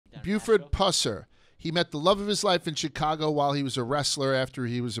Buford Pusser. He met the love of his life in Chicago while he was a wrestler after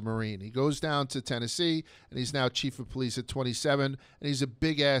he was a Marine. He goes down to Tennessee, and he's now chief of police at 27, and he's a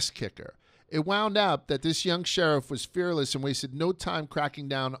big-ass kicker. It wound up that this young sheriff was fearless and wasted no time cracking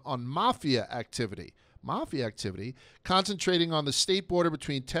down on Mafia activity, concentrating on the state border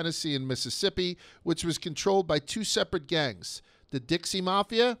between Tennessee and Mississippi, which was controlled by two separate gangs, the Dixie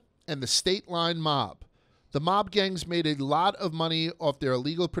Mafia and the State Line Mob. The mob gangs made a lot of money off their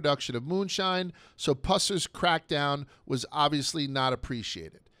illegal production of moonshine, so Pusser's crackdown was obviously not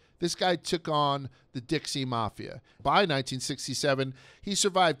appreciated. This guy took on the Dixie Mafia. By 1967, he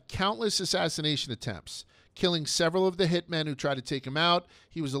survived countless assassination attempts, killing several of the hitmen who tried to take him out.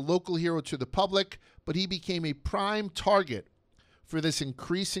 He was a local hero to the public, but he became a prime target for this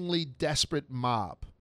increasingly desperate mob.